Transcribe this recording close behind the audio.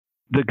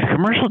The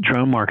commercial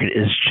drone market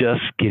is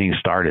just getting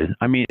started.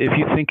 I mean, if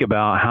you think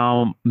about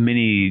how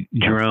many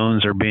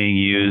drones are being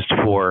used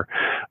for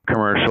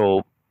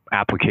commercial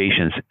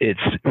applications,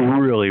 it's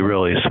really,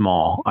 really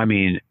small. I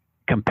mean,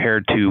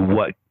 compared to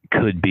what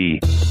could be.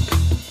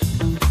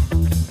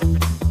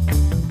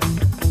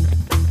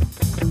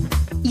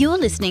 You're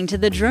listening to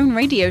the Drone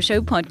Radio Show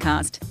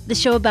podcast, the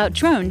show about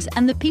drones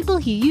and the people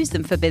who use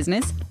them for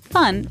business,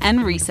 fun,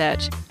 and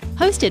research.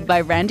 Hosted by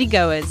Randy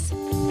Goers.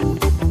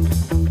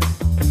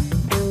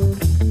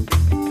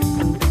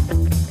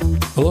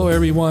 Hello,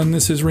 everyone.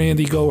 This is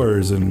Randy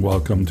Goers, and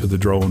welcome to the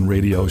Drone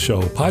Radio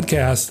Show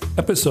podcast,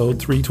 episode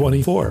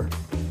 324.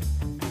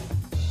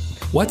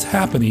 What's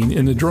happening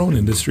in the drone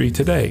industry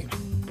today?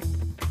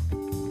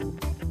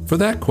 For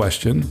that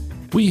question,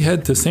 we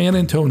head to San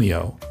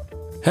Antonio,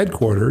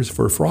 headquarters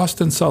for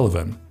Frost &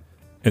 Sullivan,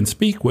 and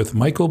speak with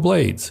Michael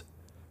Blades,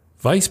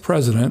 Vice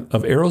President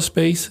of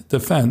Aerospace,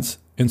 Defense,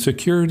 and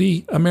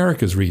Security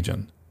Americas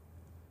region.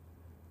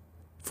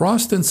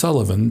 Frost &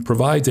 Sullivan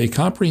provides a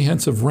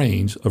comprehensive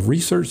range of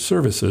research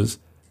services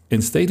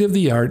and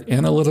state-of-the-art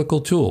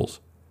analytical tools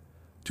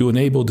to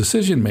enable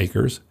decision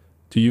makers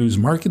to use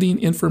marketing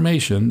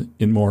information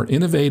in more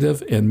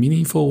innovative and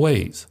meaningful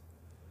ways.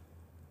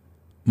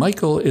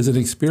 Michael is an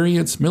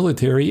experienced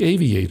military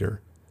aviator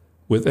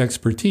with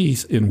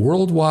expertise in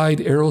worldwide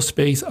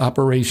aerospace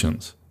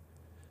operations.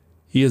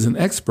 He is an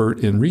expert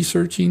in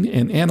researching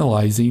and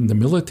analyzing the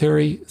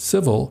military,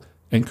 civil,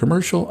 and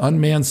commercial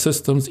unmanned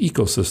systems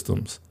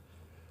ecosystems,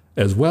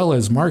 as well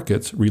as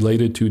markets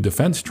related to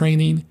defense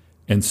training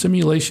and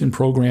simulation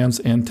programs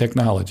and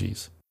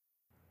technologies.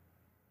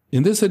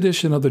 In this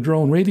edition of the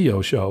Drone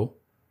Radio Show,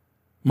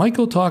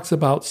 Michael talks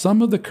about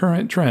some of the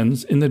current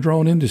trends in the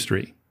drone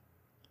industry.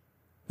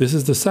 This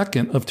is the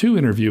second of two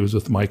interviews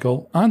with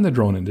Michael on the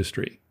drone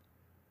industry.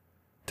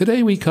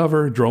 Today we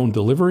cover drone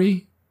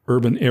delivery,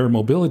 urban air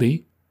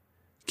mobility,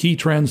 key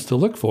trends to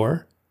look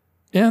for,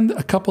 and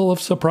a couple of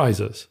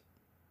surprises.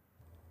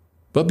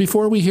 But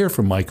before we hear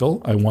from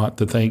Michael, I want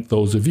to thank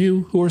those of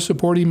you who are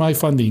supporting my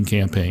funding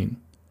campaign.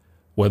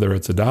 Whether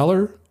it's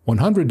 $1,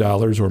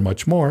 $100, or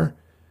much more,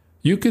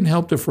 you can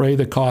help defray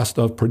the cost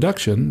of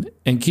production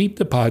and keep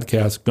the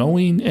podcast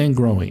going and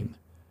growing.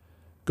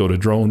 Go to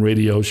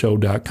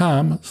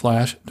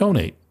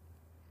droneradioshow.com/donate.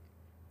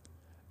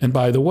 And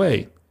by the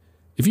way,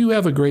 if you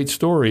have a great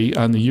story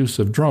on the use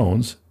of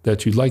drones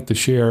that you'd like to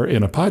share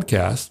in a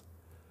podcast,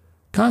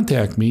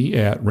 contact me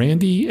at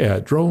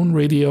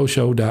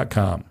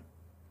randy@droneradioshow.com.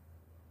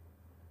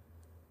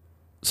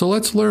 So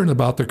let's learn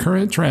about the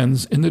current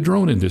trends in the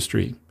drone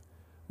industry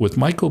with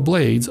Michael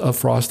Blades of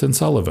Frost &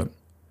 Sullivan.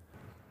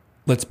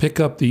 Let's pick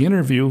up the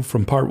interview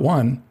from part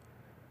one,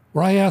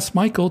 where I asked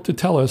Michael to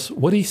tell us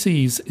what he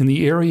sees in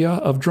the area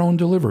of drone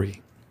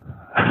delivery.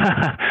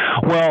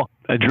 Well,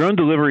 drone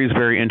delivery is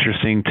very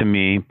interesting to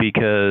me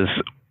because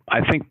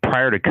I think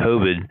prior to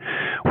COVID,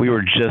 we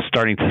were just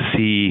starting to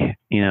see,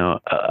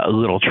 a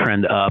little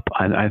trend up.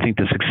 I think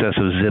the success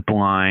of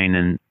Zipline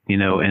and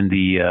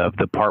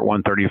the Part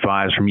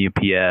 135s from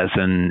UPS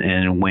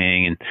and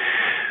Wing, and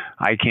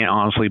I can't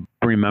honestly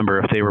remember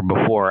if they were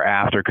before or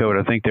after COVID.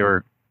 I think they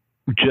were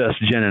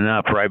just ginning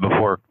up right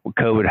before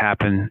COVID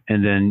happened,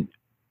 and then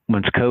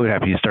once COVID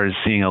happened, you started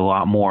seeing a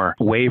lot more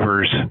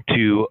waivers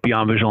to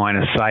beyond visual line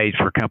of sight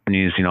for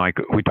companies, like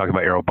we talked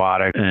about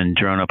Aerobotic and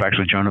DroneUp.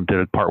 Actually, DroneUp did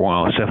a Part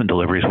 107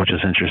 deliveries, which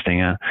is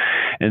interesting.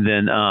 And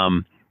then,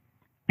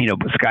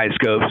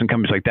 Skyscopes and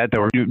companies like that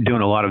were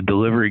doing a lot of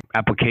delivery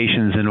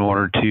applications in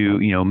order to,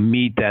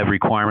 meet that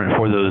requirement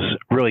for those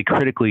really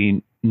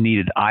critically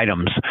needed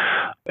items.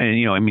 And,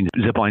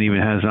 Zipline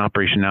even has an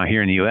operation now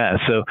here in the U.S.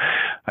 So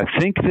I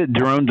think that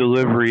drone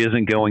delivery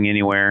isn't going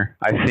anywhere.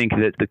 I think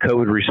that the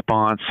COVID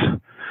response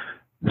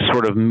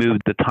sort of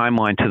moved the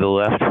timeline to the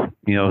left,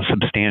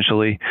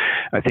 substantially.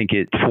 I think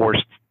it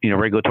forced,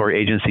 regulatory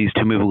agencies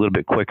to move a little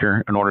bit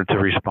quicker in order to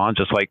respond,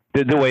 just like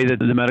the way that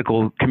the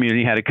medical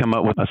community had to come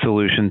up with a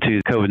solution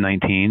to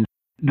COVID-19.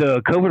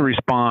 The COVID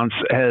response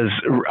has,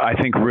 I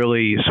think,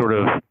 really sort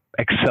of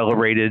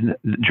accelerated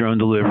drone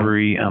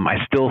delivery.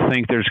 I still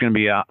think there's going to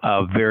be a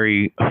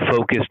very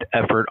focused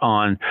effort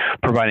on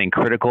providing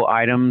critical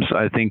items.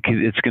 I think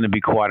it's going to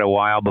be quite a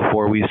while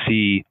before we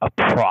see a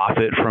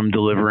profit from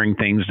delivering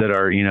things that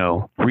are,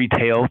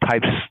 retail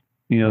types,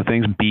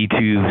 things,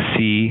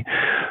 B2C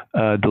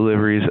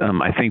deliveries.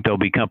 I think there'll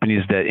be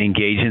companies that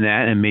engage in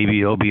that, and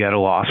maybe it'll be at a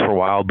loss for a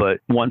while.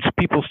 But once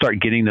people start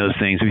getting those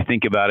things, if you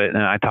think about it,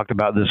 and I talked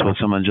about this with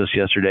someone just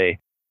yesterday,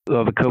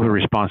 the COVID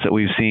response that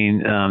we've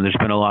seen, there's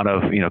been a lot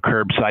of,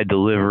 curbside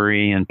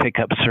delivery and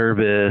pickup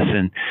service,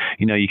 and,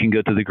 you can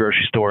go to the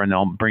grocery store and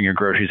they'll bring your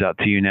groceries out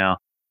to you now.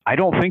 I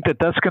don't think that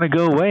that's going to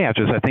go away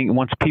after this. I think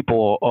once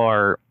people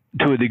are,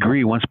 to a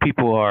degree, once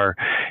people are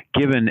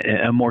given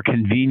a more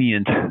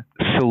convenient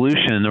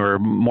solution or a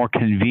more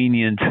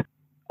convenient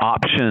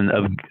option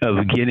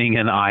of getting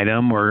an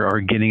item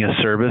or getting a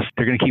service,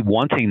 they're going to keep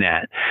wanting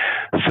that.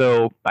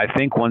 So I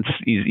think once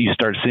you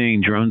start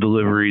seeing drone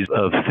deliveries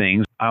of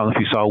things, I don't know if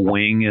you saw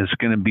Wing is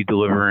going to be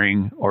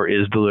delivering or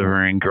is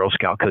delivering Girl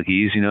Scout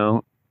cookies,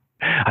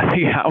 I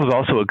think that was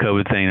also a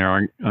COVID thing.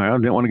 I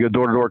didn't want to go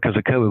door to door because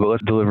of COVID, but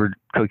let's deliver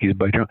cookies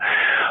by drone.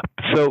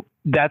 So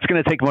that's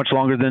going to take much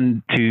longer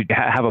than to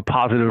have a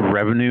positive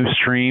revenue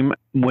stream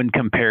when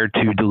compared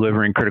to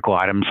delivering critical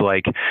items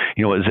like,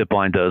 what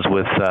Zipline does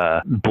with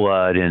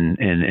blood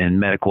and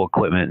medical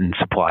equipment and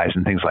supplies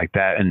and things like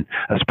that. And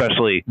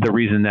especially the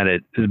reason that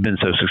it has been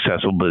so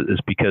successful is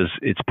because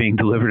it's being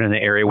delivered in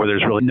an area where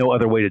there's really no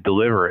other way to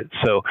deliver it.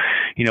 So,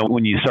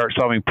 when you start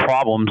solving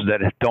problems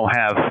that don't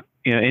have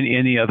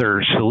any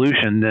other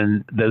solution,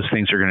 then those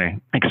things are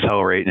going to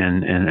accelerate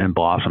and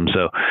blossom.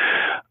 So,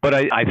 but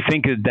I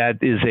think that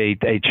is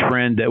a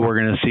trend that we're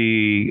going to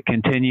see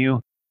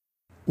continue.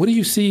 What do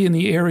you see in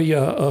the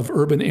area of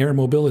urban air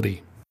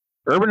mobility?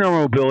 Urban air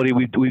mobility,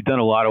 we've done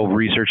a lot of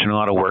research and a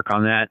lot of work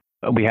on that.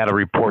 We had a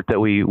report that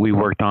we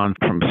worked on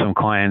from some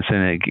clients,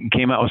 and it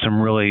came out with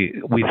some really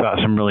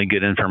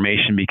good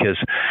information because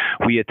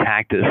we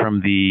attacked it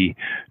from the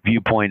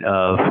viewpoint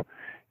of,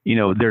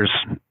 there's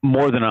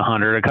more than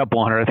 100, a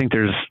couple hundred. I think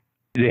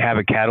they have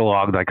a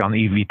catalog like on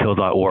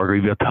evtol.org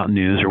or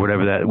evtol.news or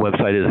whatever that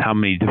website is, how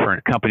many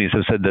different companies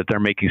have said that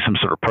they're making some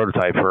sort of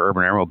prototype for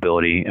urban air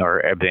mobility or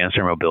advanced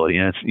air mobility.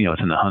 And it's,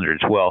 it's in the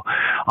hundreds. Well,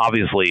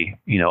 obviously,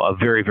 a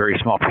very, very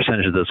small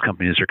percentage of those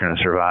companies are going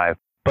to survive.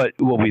 But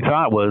what we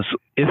thought was,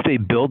 if they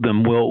build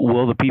them,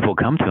 will the people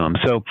come to them?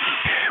 So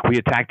we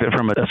attacked it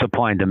from a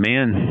supply and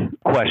demand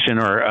question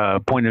or a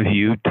point of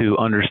view to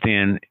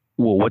understand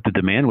what the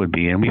demand would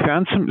be. And we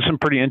found some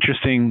pretty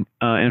interesting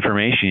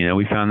information.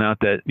 We found out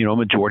that, a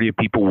majority of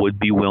people would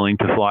be willing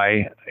to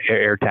fly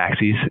air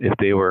taxis if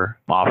they were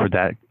offered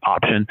that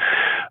option.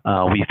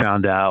 We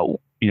found out,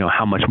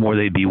 how much more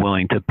they'd be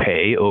willing to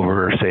pay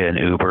over, say, an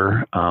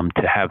Uber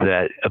to have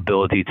that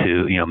ability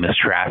to, miss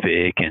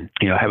traffic and,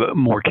 have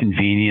more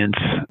convenience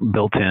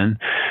built in.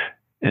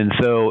 And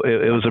so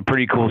it was a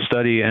pretty cool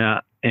study.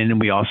 And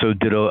we also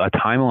did a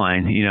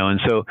timeline, and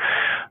so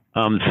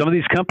some of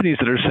these companies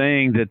that are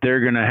saying that they're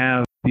going to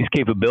have these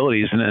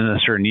capabilities in a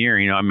certain year,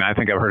 I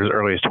think I've heard as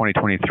early as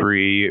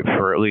 2023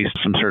 for at least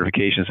some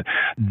certifications.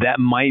 That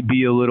might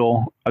be a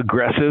little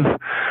aggressive,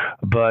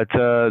 but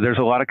there's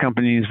a lot of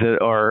companies that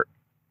are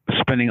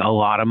spending a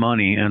lot of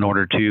money in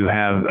order to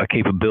have a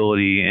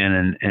capability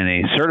and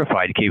a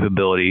certified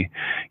capability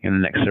in the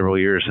next several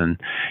years.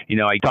 And,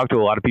 I talk to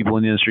a lot of people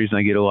in the industries, and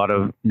I get a lot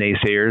of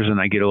naysayers and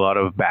I get a lot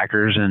of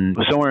backers, and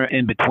somewhere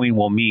in between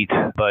we'll meet.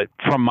 But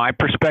from my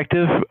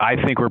perspective, I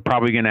think we're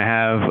probably going to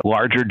have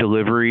larger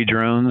delivery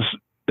drones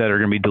that are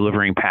going to be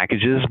delivering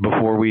packages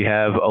before we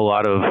have a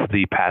lot of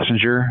the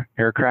passenger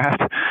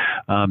aircraft,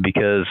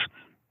 because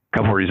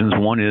couple of reasons.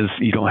 One is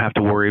you don't have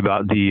to worry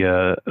about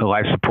the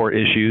life support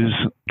issues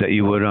that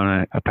you would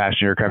on a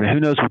passenger aircraft. And who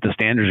knows what the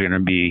standards are going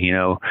to be?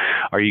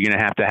 Are you going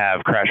to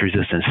have crash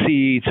resistant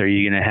seats? Are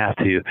you going to have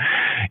to,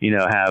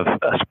 have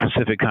a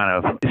specific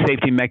kind of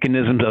safety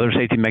mechanisms, other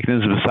safety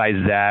mechanisms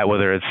besides that,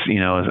 whether it's,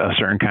 a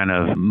certain kind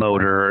of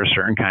motor or a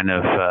certain kind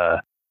of,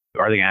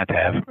 are they going to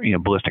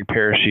have ballistic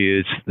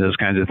parachutes, those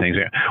kinds of things?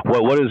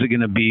 What is it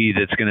going to be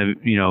that's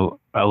going to,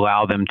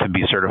 allow them to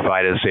be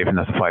certified as safe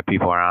enough to fly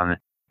people around?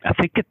 I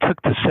think it took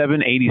the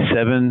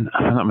 787, if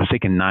I'm not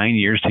mistaken, 9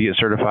 years to get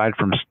certified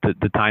from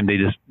the time they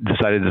just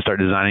decided to start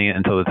designing it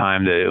until the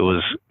time that it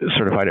was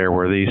certified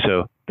airworthy.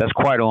 So that's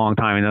quite a long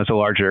time, and that's a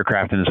large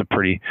aircraft, and it's a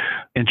pretty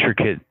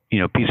intricate,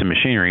 piece of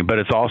machinery. But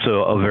it's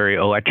also a very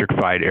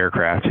electrified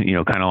aircraft,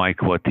 kind of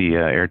like what the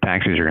air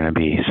taxis are going to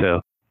be.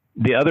 So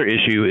the other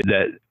issue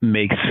that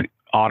makes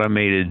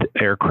automated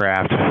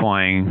aircraft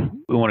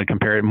flying, we want to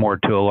compare it more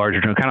to a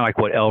larger drone, kind of like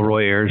what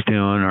Elroy Air is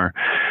doing, or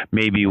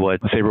maybe what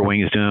Sabre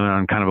Wing is doing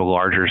on kind of a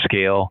larger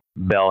scale.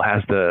 Bell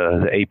has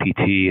the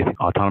APT,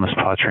 autonomous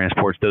pod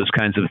transports, those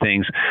kinds of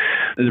things.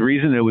 The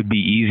reason it would be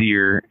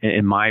easier,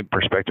 in my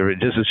perspective,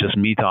 this is just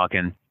me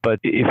talking, but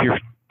if you're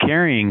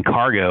carrying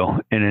cargo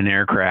in an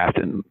aircraft,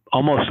 and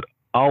almost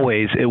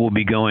always it will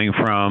be going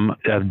from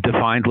a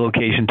defined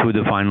location to a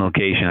defined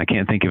location. I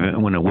can't think of it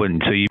when it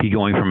wouldn't. So you'd be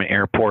going from an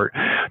airport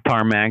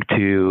tarmac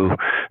to,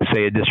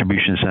 say, a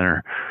distribution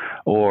center,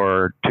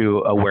 or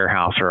to a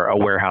warehouse, or a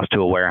warehouse to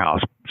a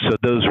warehouse. So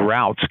those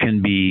routes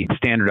can be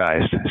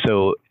standardized.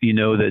 So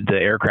that the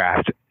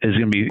aircraft is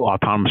going to be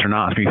autonomous or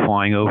not. It's going to be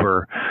flying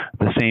over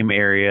the same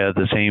area,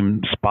 the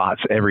same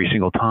spots every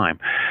single time.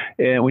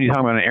 And when you talk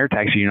about an air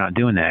taxi, you're not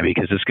doing that,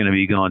 because it's going to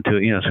be going to,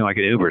 it's kind of like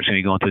an Uber. It's going to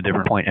be going to a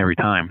different point every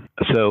time.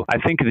 So I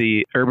think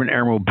the urban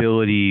air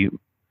mobility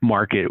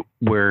market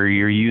where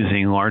you're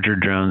using larger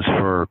drones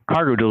for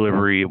cargo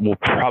delivery will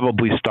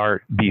probably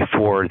start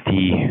before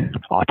the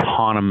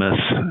autonomous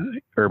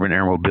urban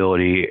air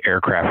mobility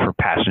aircraft for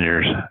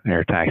passengers,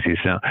 air taxis.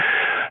 So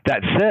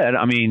that said,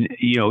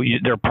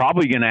 they're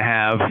probably going to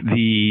have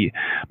the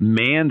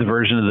manned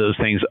version of those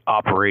things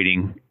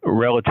operating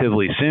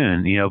relatively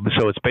soon,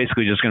 so it's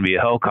basically just going to be a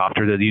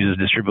helicopter that uses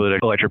distributed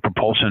electric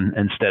propulsion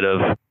instead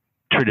of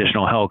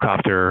traditional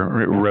helicopter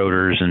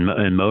rotors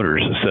and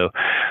motors. So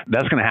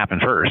that's going to happen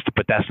first,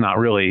 but that's not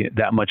really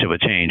that much of a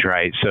change,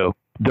 right? So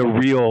the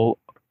real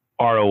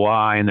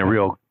ROI and the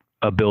real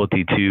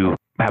ability to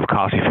have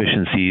cost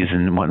efficiencies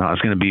and whatnot is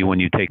going to be when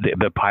you take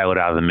the pilot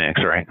out of the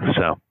mix, right?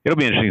 So it'll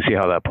be interesting to see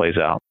how that plays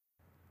out.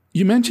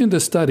 You mentioned a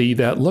study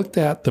that looked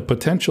at the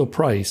potential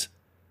price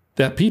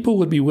that people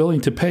would be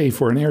willing to pay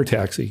for an air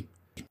taxi.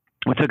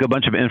 We took a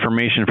bunch of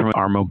information from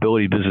our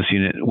mobility business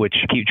unit, which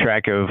keep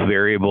track of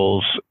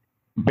variables.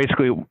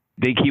 Basically,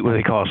 they keep what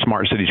they call a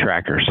smart city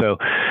tracker. So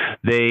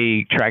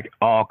they track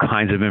all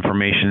kinds of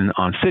information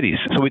on cities.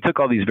 So we took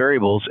all these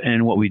variables,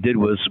 and what we did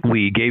was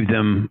we gave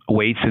them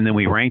weights and then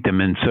we ranked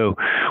them. And so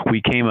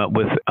we came up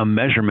with a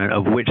measurement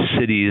of which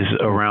cities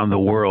around the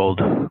world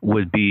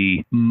would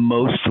be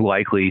most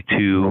likely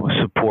to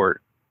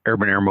support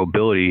urban air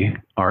mobility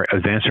or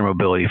advanced air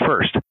mobility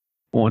first.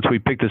 Once we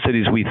picked the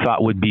cities we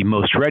thought would be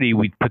most ready,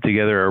 we put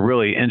together a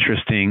really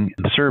interesting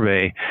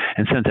survey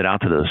and sent it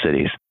out to those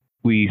cities.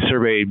 We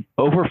surveyed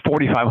over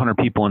 4,500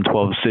 people in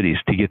 12 cities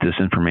to get this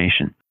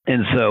information.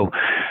 And so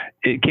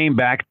it came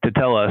back to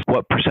tell us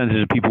what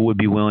percentage of people would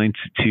be willing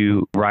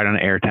to ride on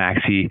an air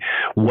taxi,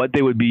 what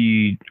they would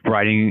be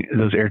riding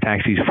those air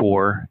taxis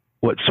for,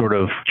 what sort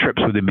of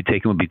trips would they be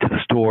taking? Would it be to the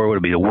store? Would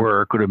it be to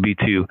work? Would it be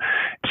to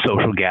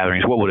social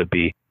gatherings? What would it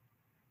be?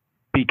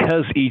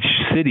 Because each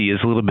city is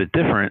a little bit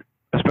different,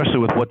 especially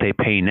with what they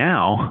pay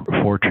now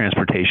for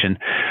transportation,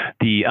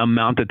 the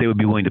amount that they would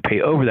be willing to pay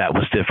over that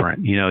was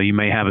different. You know, you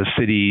may have a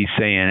city,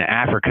 say in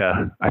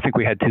Africa, I think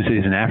we had 2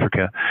 cities in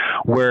Africa,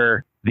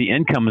 where the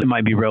income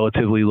might be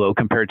relatively low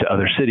compared to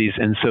other cities.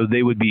 And so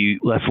they would be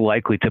less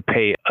likely to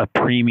pay a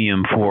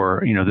premium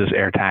for, you know, this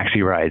air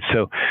taxi ride.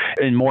 So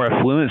in more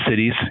affluent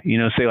cities, you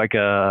know, say like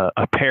a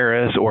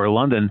Paris or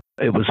London,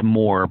 it was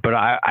more. But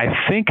I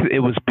think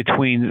it was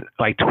between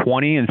like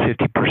 20 and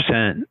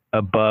 50%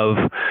 above,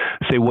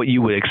 say, what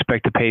you would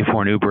expect to pay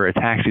for an Uber or a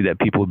taxi that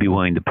people would be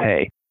willing to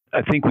pay.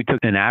 I think we took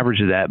an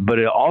average of that, but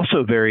it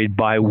also varied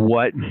by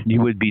what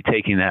you would be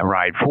taking that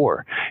ride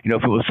for. You know,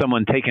 if it was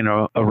someone taking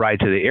a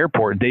ride to the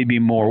airport, they'd be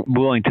more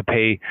willing to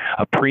pay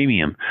a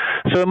premium.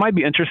 So it might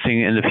be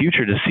interesting in the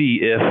future to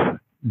see if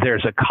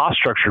there's a cost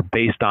structure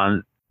based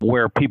on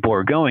where people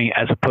are going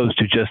as opposed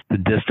to just the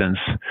distance.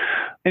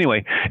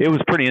 Anyway, it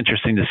was pretty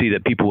interesting to see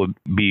that people would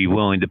be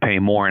willing to pay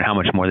more and how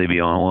much more they'd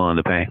be willing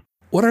to pay.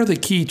 What are the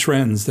key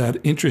trends that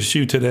interest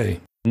you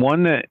today?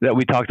 One that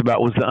we talked about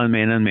was the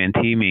unmanned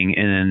teaming,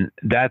 and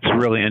that's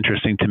really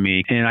interesting to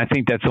me. And I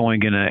think that's only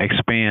going to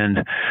expand.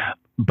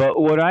 But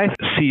what I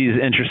see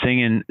is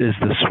interesting is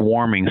the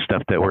swarming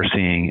stuff that we're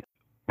seeing.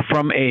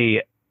 From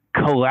a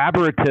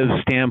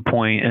collaborative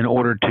standpoint, in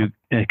order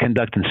to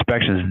conduct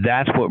inspections,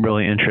 that's what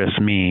really interests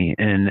me.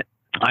 And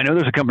I know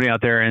there's a company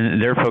out there,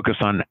 and they're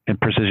focused on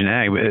precision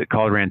ag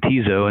called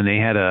Rantizo, and they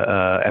had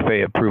a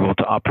FAA approval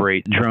to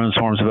operate drone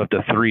swarms of up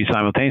to 3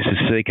 simultaneously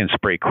so they can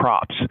spray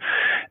crops.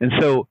 And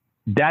so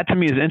that to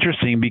me is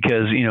interesting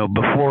because, you know,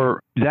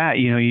 before that,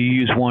 you know, you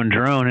use one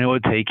drone and it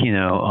would take, you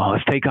know,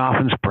 let's take off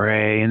and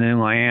spray and then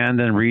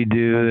land and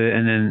redo it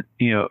and then,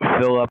 you know,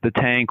 fill up the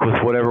tank with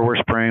whatever we're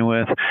spraying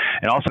with.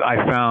 And also I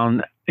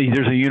found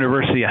there's a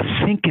university,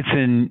 I think it's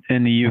in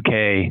the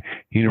UK,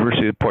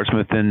 University of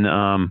Portsmouth,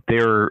 and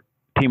they're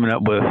teaming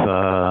up with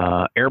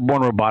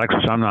Airborne Robotics,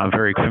 which I'm not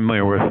very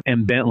familiar with,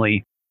 and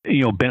Bentley.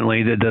 You know,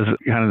 Bentley that does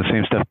kind of the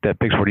same stuff that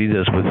Pix4D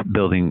does with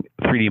building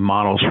 3D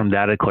models from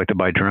data collected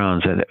by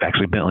drones. And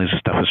actually, Bentley's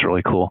stuff is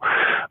really cool.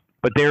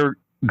 But they're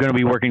going to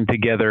be working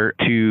together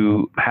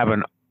to have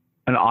an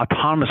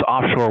autonomous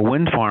offshore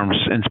wind farms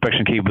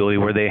inspection capability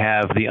where they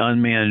have the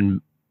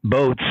unmanned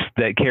boats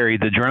that carry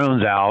the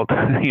drones out,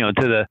 you know,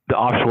 to the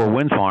offshore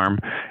wind farm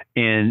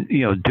and,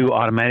 you know, do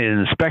automated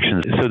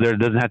inspections. So there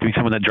doesn't have to be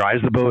someone that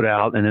drives the boat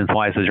out and then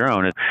flies the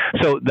drone.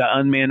 So the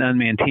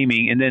unmanned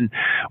teaming. And then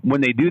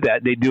when they do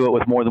that, they do it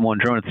with more than one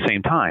drone at the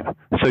same time.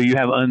 So you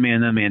have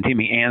unmanned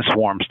teaming and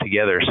swarms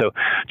together. So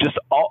just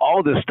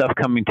all this stuff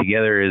coming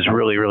together is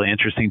really, really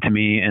interesting to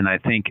me. And I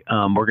think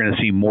we're going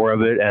to see more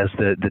of it as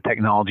the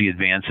technology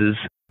advances.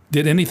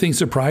 Did anything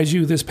surprise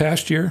you this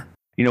past year?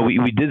 You know,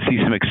 we did see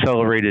some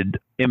accelerated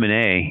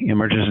M&A,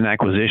 mergers and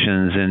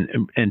acquisitions,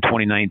 in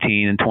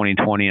 2019 and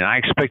 2020, and I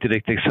expected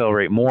it to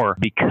accelerate more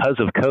because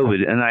of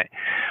COVID. And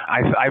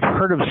I've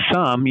heard of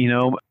some, you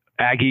know,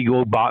 Ag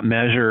Eagle bought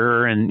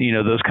Measure and, you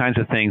know, those kinds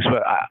of things.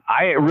 But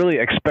I really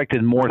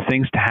expected more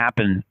things to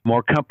happen,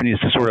 more companies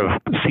to sort of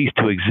cease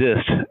to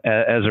exist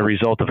as a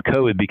result of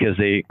COVID because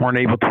they weren't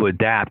able to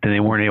adapt and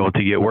they weren't able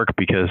to get work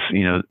because,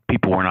 you know,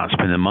 people were not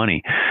spending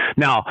money.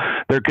 Now,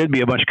 there could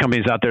be a bunch of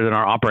companies out there that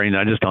aren't operating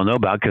that I just don't know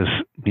about because,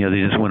 you know,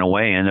 they just went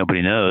away and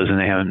nobody knows. And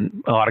they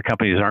haven't, a lot of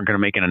companies aren't going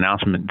to make an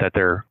announcement that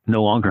they're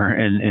no longer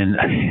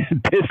in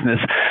business.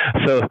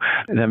 So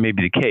that may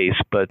be the case.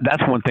 But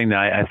that's one thing that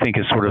I think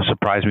has sort of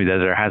surprised me, that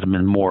there hasn't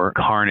been more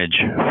carnage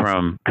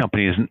from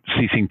companies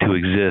ceasing to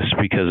exist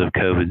because of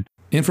COVID.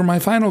 And for my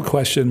final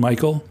question,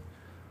 Michael,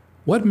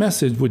 what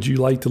message would you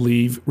like to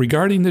leave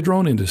regarding the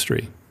drone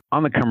industry?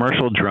 On the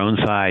commercial drone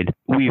side,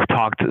 we've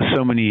talked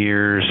so many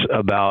years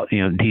about,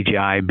 you know,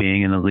 DJI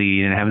being in the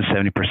lead and having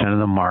 70% of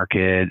the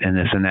market and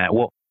this and that.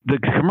 Well, The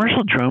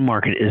commercial drone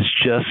market is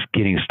just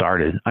getting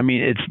started. I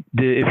mean, if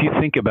you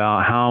think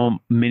about how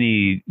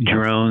many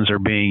drones are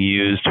being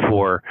used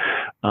for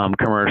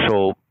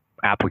commercial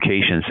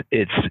applications,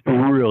 it's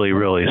really,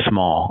 really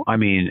small. I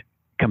mean,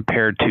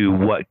 compared to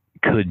what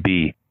could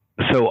be.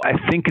 So I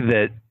think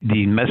that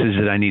the message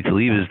that I need to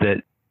leave is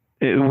that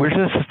we're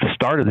just at the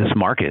start of this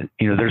market.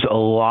 There's a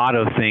lot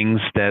of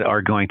things that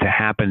are going to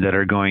happen that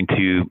are going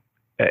to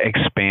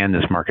expand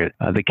this market.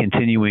 The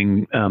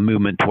continuing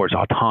movement towards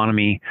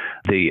autonomy,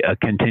 the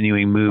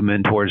continuing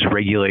movement towards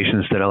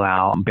regulations that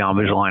allow beyond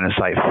visual line of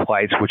sight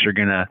flights, which are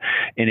going to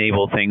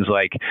enable things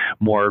like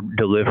more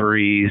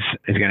deliveries,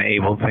 is going to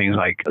enable things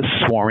like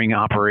swarming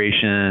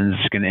operations,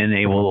 it's going to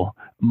enable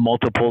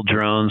multiple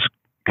drones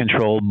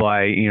controlled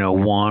by,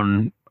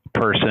 one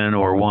person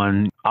or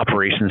one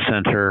operations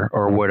center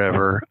or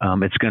whatever.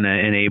 It's going to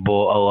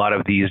enable a lot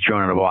of these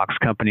drone in a box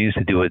companies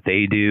to do what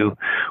they do,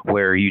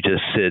 where you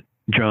just sit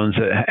drones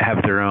that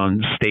have their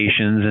own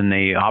stations and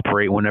they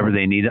operate whenever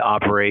they need to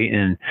operate.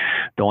 And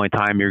the only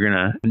time you're going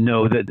to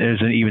know that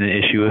there's even an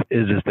issue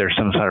is if there's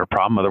some sort of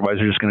problem. Otherwise,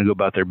 they're just going to go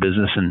about their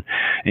business and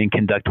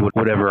conduct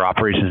whatever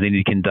operations they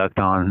need to conduct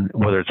on,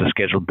 whether it's a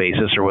scheduled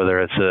basis or whether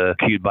it's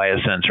cued by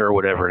a sensor or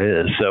whatever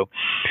it is. So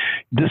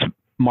this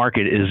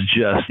market is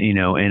just,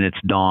 in its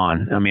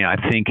dawn. I mean, I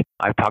think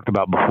I've talked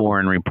about before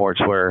in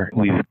reports where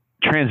we've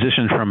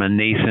transitioned from a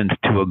nascent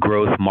to a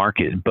growth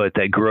market, but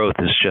that growth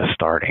is just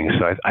starting.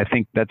 So I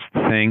think that's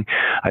the thing.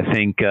 I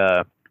think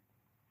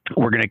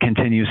we're going to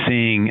continue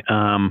seeing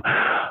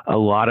a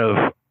lot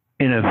of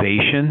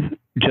innovation.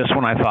 Just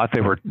when I thought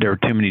there were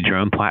too many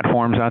drone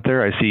platforms out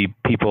there, I see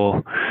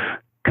people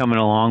coming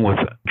along with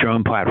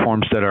drone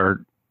platforms that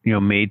are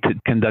made to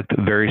conduct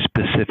very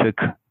specific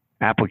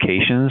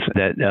applications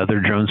that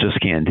other drones just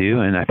can't do.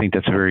 And I think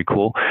that's very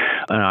cool.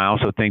 And I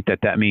also think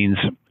that means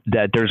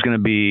that there's going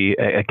to be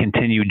a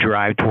continued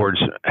drive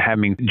towards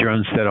having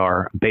drones that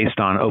are based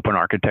on open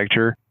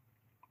architecture.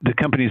 The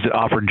companies that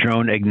offer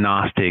drone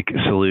agnostic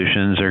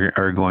solutions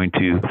are going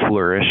to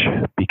flourish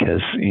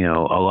because,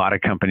 a lot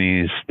of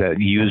companies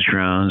that use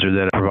drones or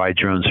that provide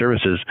drone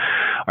services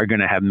are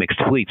going to have mixed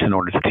fleets in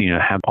order to,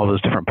 have all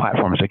those different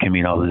platforms that can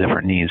meet all the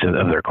different needs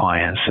of their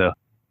clients. So,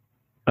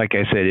 like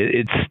I said,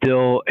 it's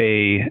still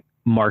a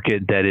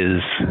market that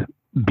is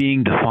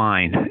being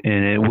defined,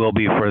 and it will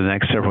be for the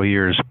next several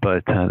years.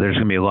 But there's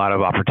going to be a lot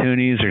of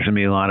opportunities. There's going to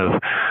be a lot of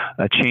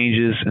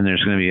changes, and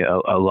there's going to be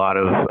a lot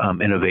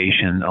of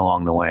innovation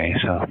along the way.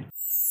 So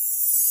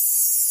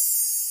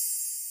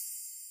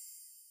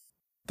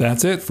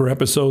that's it for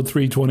episode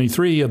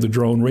 323 of the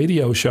Drone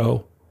Radio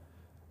Show.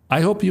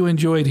 I hope you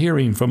enjoyed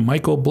hearing from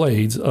Michael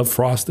Blades of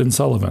Frost &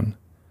 Sullivan.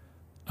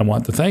 I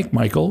want to thank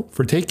Michael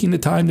for taking the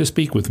time to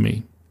speak with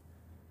me.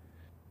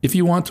 If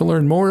you want to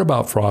learn more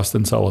about Frost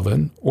 &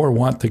 Sullivan or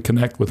want to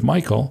connect with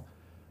Michael,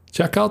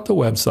 check out the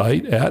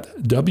website at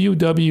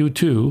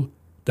www.frost.com.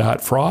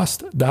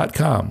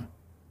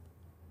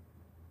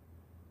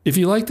 If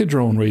you like the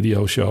Drone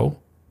Radio Show,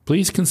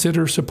 please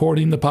consider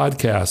supporting the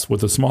podcast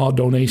with a small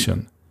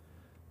donation.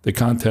 The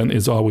content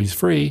is always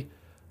free,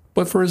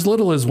 but for as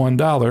little as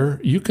 $1,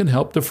 you can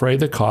help defray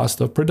the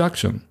cost of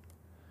production.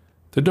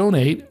 To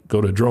donate,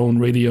 go to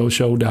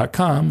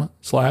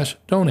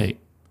droneradioshow.com/donate.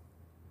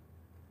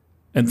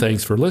 And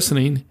thanks for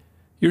listening.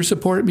 Your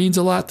support means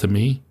a lot to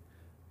me,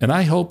 and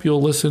I hope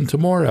you'll listen to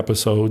more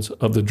episodes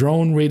of the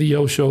Drone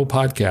Radio Show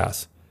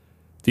podcast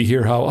to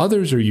hear how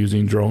others are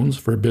using drones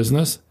for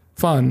business,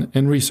 fun,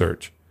 and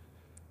research.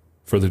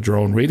 For the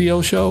Drone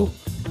Radio Show,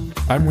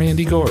 I'm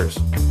Randy Gores.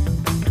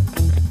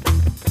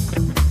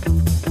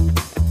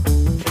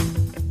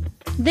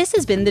 This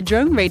has been the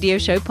Drone Radio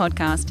Show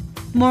podcast.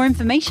 More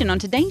information on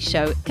today's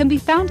show can be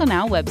found on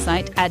our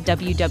website at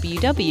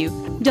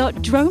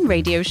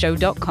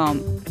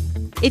www.droneradioshow.com.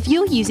 If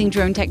you're using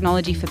drone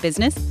technology for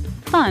business,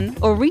 fun,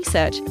 or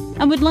research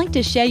and would like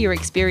to share your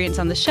experience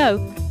on the show,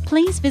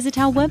 please visit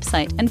our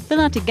website and fill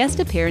out a guest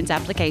appearance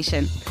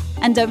application.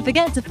 And don't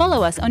forget to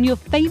follow us on your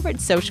favorite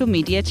social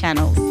media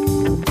channels.